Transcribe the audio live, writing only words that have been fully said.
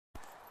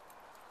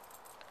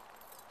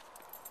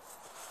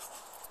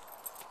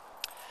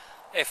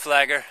Hey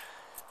Flagger,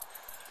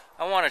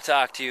 I want to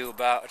talk to you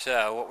about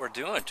what we're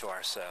doing to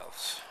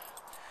ourselves.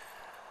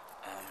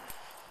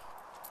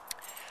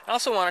 I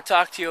also want to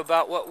talk to you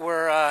about what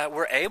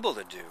we're able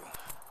to do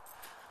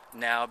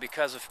now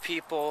because of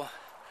people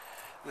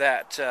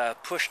that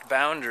pushed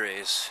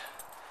boundaries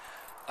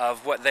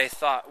of what they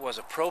thought was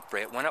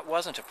appropriate when it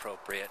wasn't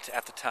appropriate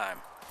at the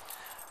time.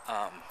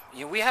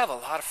 We have a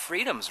lot of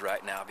freedoms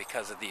right now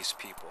because of these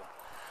people.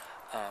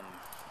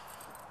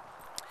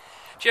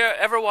 Did you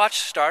ever watch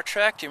Star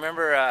Trek? Do you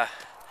remember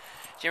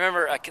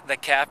the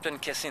captain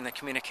kissing the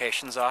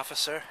communications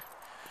officer?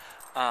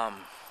 A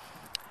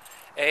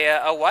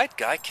white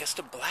guy kissed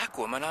a black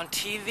woman on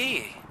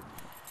TV.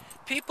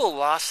 People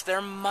lost their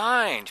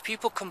mind.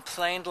 People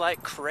complained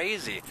like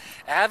crazy.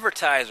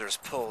 Advertisers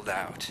pulled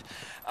out.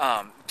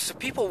 So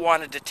people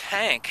wanted to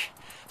tank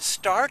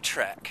Star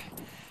Trek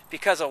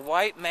because a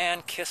white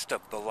man kissed a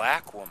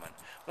black woman.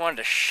 Wanted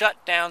to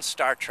shut down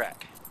Star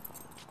Trek.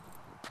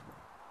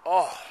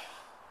 Oh.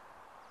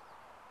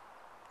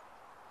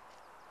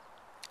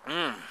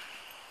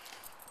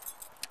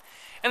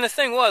 And the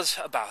thing was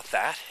about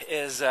that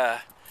is,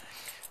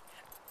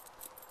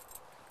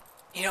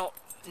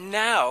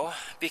 now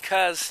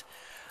because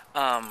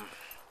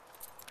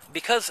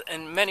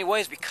in many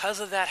ways because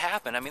of that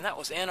happened. I mean, that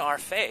was in our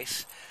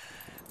face.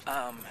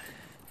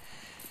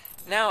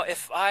 Now,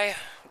 if I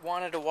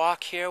wanted to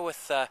walk here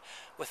with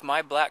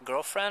my black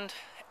girlfriend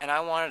and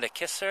I wanted to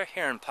kiss her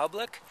here in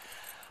public,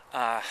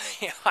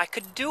 I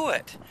could do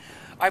it.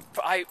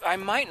 I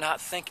might not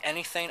think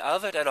anything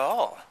of it at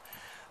all,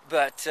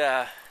 but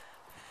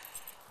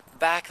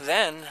back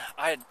then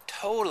I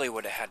totally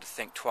would have had to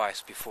think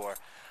twice before.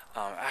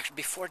 Actually,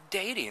 before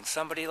dating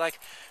somebody, like,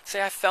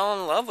 say I fell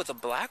in love with a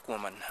black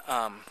woman,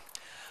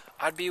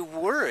 I'd be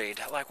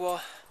worried, like,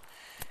 well,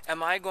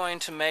 am I going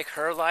to make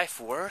her life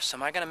worse?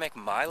 Am I going to make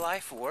my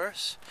life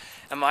worse?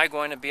 Am I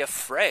going to be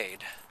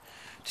afraid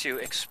to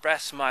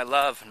express my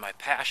love and my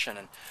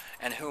passion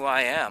and who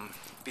I am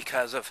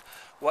because of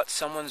what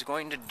someone's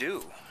going to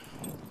do?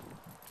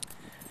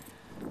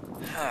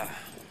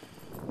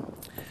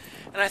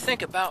 And I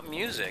think about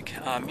music.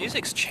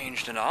 Music's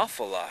changed an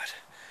awful lot.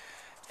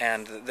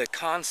 And the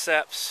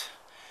concepts,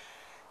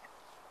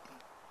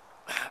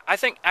 I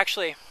think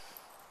actually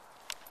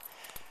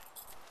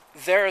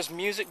there is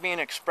music being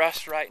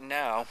expressed right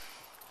now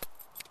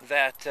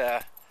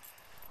that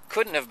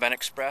couldn't have been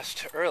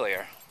expressed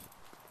earlier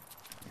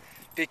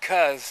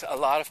because a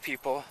lot of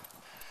people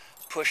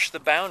pushed the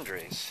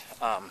boundaries.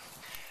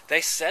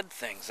 They said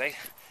things.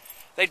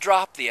 They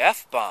dropped the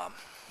F-bomb.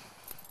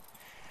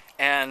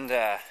 And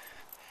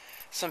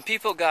some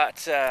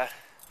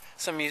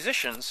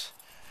musicians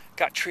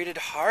got treated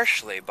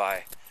harshly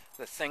by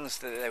the things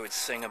that they would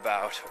sing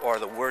about or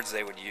the words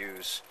they would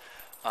use.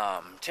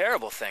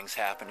 Terrible things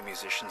happened to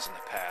musicians in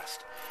the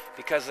past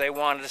because they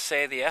wanted to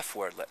say the F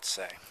word, let's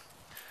say.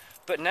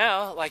 But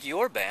now, like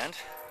your band,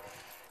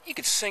 you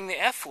could sing the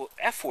F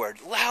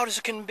word loud as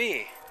it can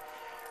be.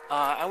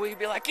 And we could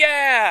be like,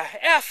 yeah,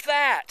 F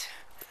that!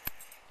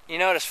 You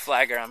notice,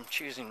 Flagger, I'm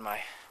choosing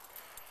my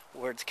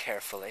words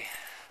carefully.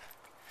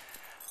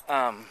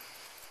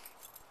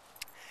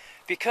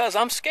 Because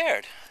I'm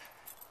scared.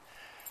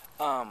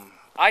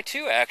 I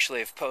too actually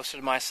have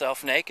posted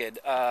myself naked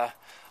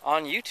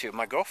on YouTube.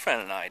 My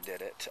girlfriend and I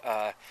did it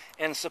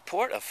in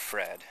support of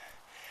Fred.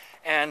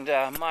 And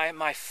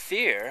my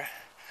fear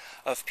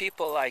of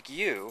people like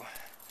you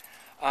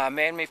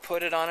made me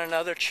put it on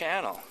another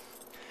channel.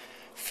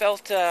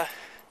 Felt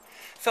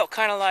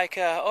kind of like,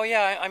 oh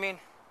yeah, I mean,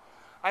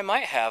 I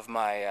might have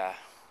my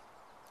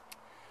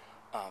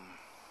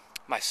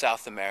my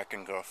South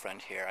American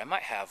girlfriend here. I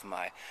might have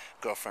my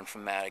girlfriend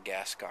from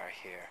Madagascar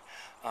here.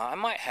 I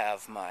might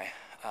have my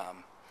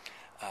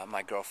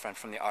my girlfriend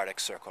from the Arctic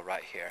Circle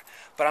right here.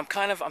 But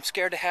I'm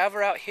scared to have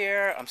her out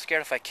here. I'm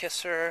scared if I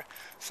kiss her,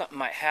 something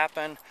might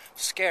happen. I'm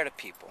scared of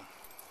people.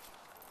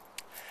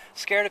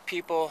 Scared of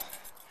people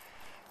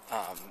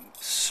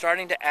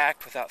starting to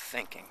act without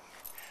thinking.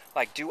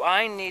 Like, do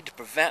I need to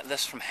prevent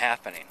this from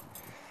happening?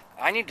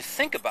 I need to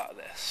think about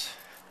this.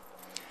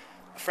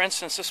 For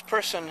instance, this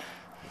person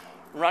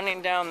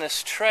running down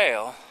this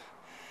trail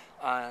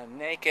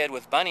naked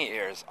with bunny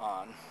ears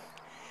on,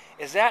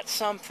 is that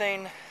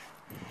something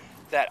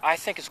that I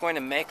think is going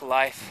to make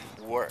life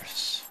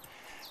worse?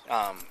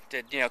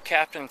 Did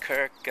Captain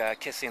Kirk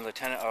kissing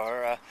Lieutenant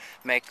Uhura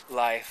make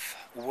life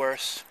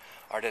worse,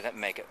 or did it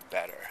make it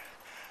better?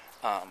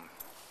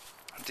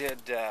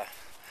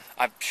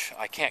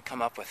 I can't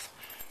come up with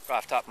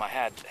off the top of my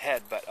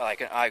head, but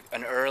like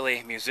an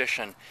early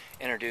musician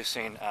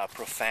introducing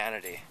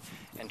profanity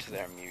into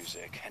their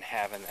music and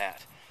having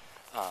that.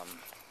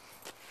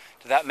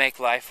 Did that make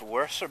life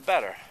worse or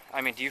better?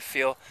 I mean, do you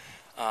feel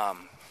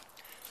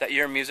that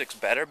your music's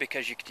better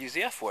because you could use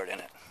the F word in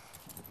it?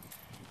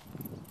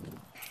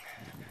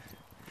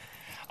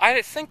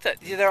 I think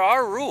that there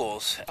are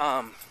rules,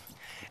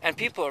 and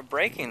people are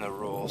breaking the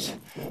rules,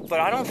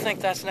 but I don't think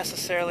that's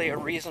necessarily a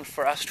reason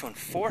for us to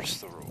enforce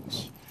the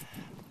rules.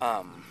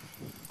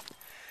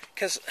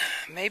 Because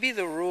maybe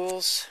the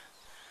rules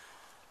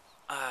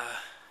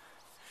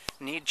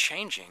need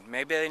changing.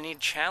 Maybe they need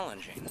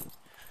challenging.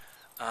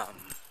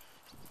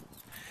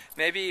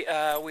 Maybe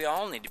we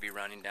all need to be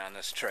running down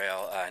this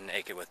trail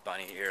naked with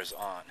bunny ears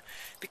on,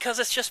 because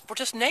we're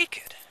just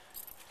naked.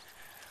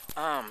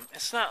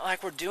 It's not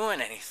like we're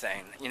doing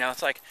anything.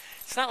 It's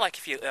not like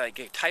if you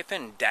type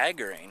in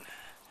daggering.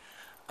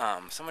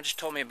 Someone just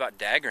told me about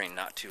daggering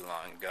not too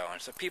long ago,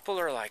 and so people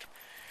are like,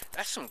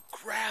 that's some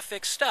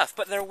graphic stuff,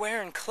 but they're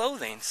wearing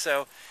clothing,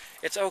 so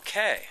it's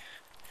okay.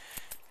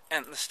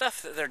 And the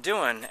stuff that they're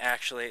doing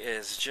actually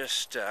is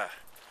just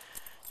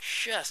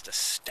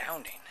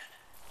astounding.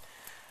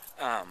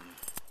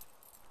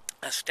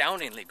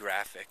 Astoundingly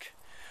graphic.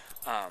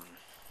 And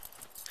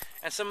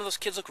some of those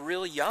kids look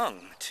really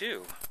young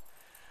too.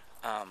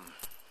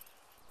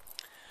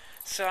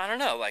 So I don't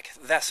know,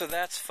 so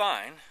that's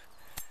fine,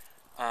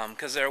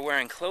 because they're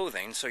wearing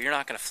clothing, so you're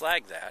not going to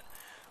flag that.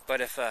 But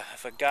if a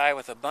guy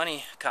with a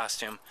bunny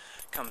costume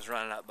comes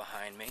running up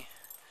behind me,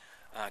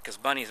 because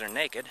bunnies are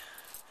naked,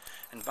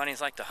 and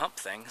bunnies like to hump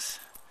things,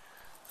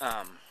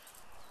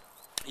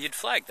 you'd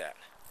flag that.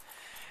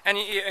 And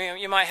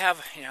you might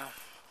have, you're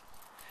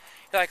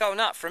like, oh,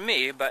 not for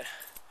me, but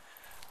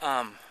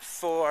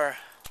for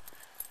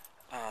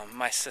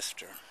my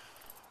sister.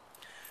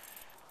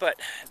 But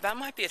that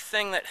might be a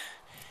thing that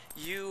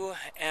you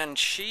and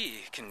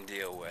she can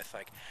deal with.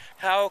 Like,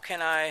 how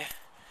can I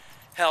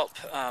help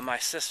my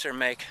sister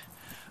make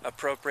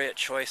appropriate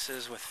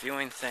choices with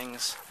viewing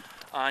things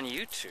on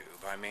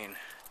YouTube? I mean,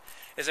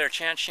 is there a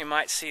chance she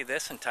might see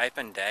this and type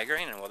in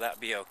daggering, and will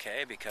that be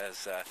okay?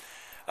 Because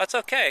that's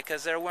okay,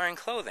 because they're wearing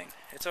clothing.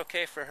 It's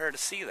okay for her to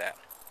see that.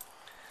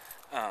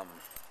 But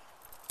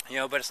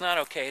it's not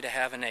okay to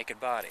have a naked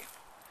body.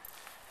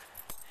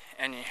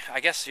 And I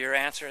guess your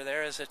answer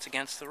there is it's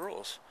against the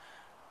rules.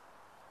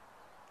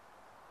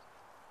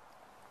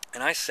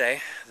 And I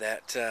say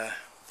that the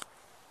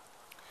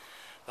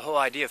whole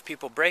idea of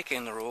people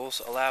breaking the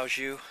rules allows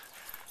you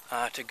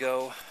to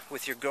go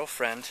with your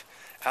girlfriend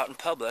out in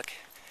public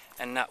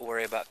and not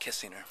worry about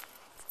kissing her.